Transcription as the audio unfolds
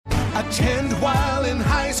Attend while in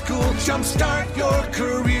high school. Jumpstart your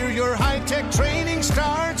career. Your high-tech training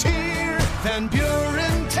starts here. Van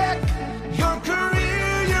Buren Tech. Your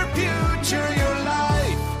career, your future, your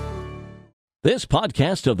life. This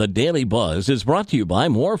podcast of the Daily Buzz is brought to you by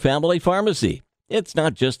Moore Family Pharmacy. It's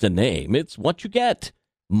not just a name, it's what you get.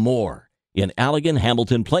 More in Allegan,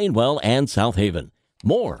 Hamilton, Plainwell, and South Haven.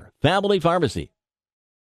 Moore Family Pharmacy.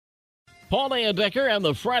 Paul Decker and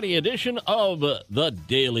the Friday edition of the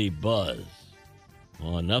Daily Buzz.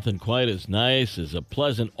 Oh, nothing quite as nice as a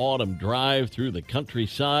pleasant autumn drive through the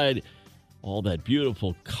countryside. All that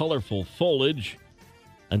beautiful, colorful foliage.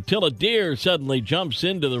 Until a deer suddenly jumps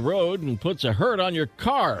into the road and puts a hurt on your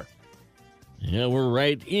car. Yeah, we're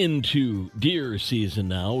right into deer season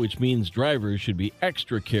now, which means drivers should be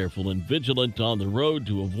extra careful and vigilant on the road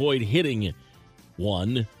to avoid hitting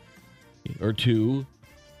one or two.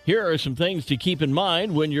 Here are some things to keep in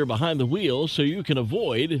mind when you're behind the wheel so you can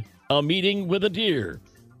avoid a meeting with a deer.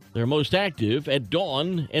 They're most active at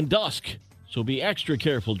dawn and dusk, so be extra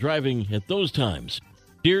careful driving at those times.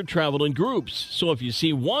 Deer travel in groups, so if you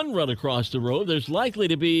see one run across the road, there's likely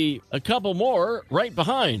to be a couple more right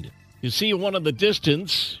behind. You see one in the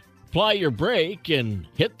distance, apply your brake and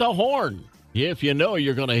hit the horn. If you know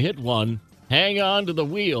you're going to hit one, hang on to the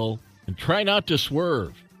wheel and try not to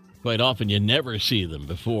swerve. Quite often you never see them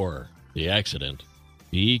before the accident.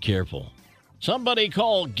 Be careful. Somebody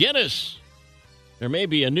call Guinness. There may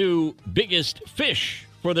be a new biggest fish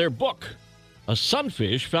for their book. A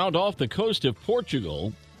sunfish found off the coast of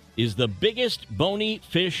Portugal is the biggest bony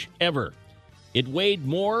fish ever. It weighed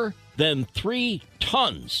more than 3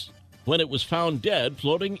 tons when it was found dead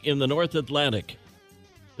floating in the North Atlantic.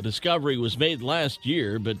 The discovery was made last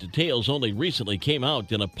year, but details only recently came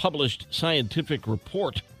out in a published scientific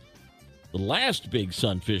report. The last big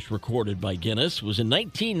sunfish recorded by Guinness was in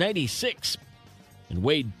 1996 and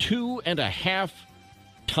weighed 2.5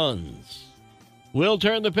 tons. We'll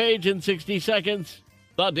turn the page in 60 seconds.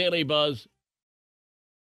 The Daily Buzz.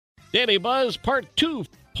 Daily Buzz Part 2.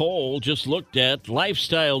 Poll just looked at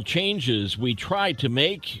lifestyle changes we try to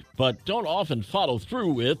make but don't often follow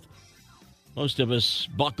through with. Most of us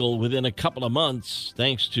buckle within a couple of months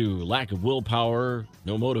thanks to lack of willpower,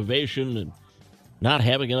 no motivation, and not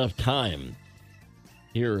having enough time.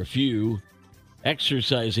 Here are a few.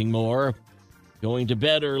 Exercising more, going to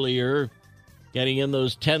bed earlier, getting in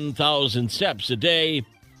those 10,000 steps a day,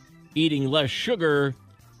 eating less sugar,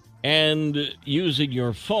 and using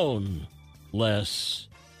your phone less.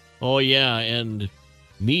 Oh, yeah, and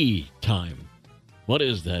me time. What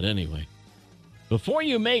is that anyway? Before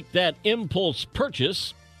you make that impulse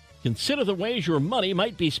purchase, consider the ways your money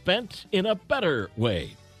might be spent in a better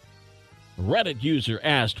way. A Reddit user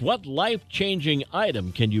asked, what life-changing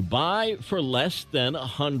item can you buy for less than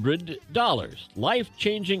 $100?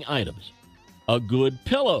 Life-changing items. A good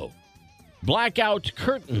pillow. Blackout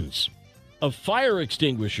curtains. A fire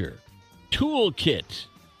extinguisher. Toolkit.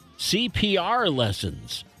 CPR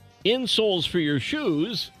lessons. Insoles for your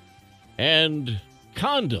shoes, and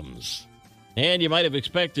condoms. And you might have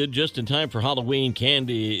expected, just in time for Halloween,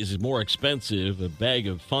 candy is more expensive. A bag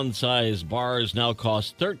of fun-sized bars now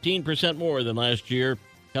costs 13% more than last year.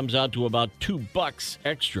 Comes out to about $2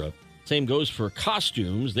 extra. Same goes for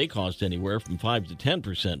costumes. They cost anywhere from 5 to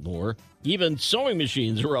 10% more. Even sewing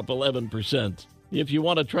machines are up 11%. If you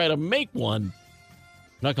want to try to make one.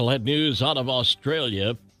 Knucklehead news out of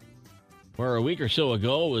Australia, where a week or so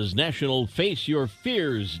ago was National Face Your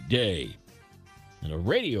Fears Day. And a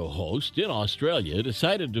radio host in Australia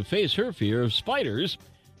decided to face her fear of spiders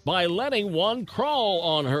by letting one crawl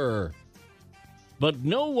on her. But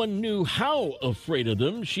no one knew how afraid of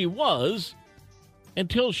them she was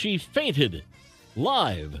until she fainted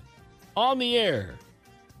live on the air.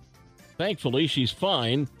 Thankfully, she's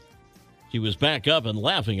fine. She was back up and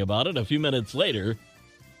laughing about it a few minutes later,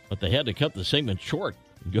 but they had to cut the segment short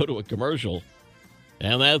and go to a commercial.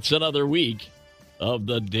 And that's another week of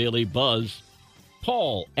the Daily Buzz.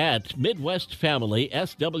 Paul at Midwest Family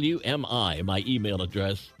SWMI, my email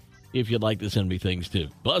address, if you'd like to send me things to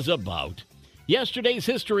buzz about. Yesterday's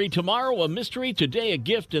history, tomorrow a mystery, today a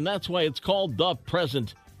gift, and that's why it's called The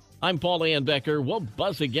Present. I'm Paul Becker. We'll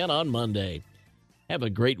buzz again on Monday. Have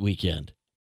a great weekend.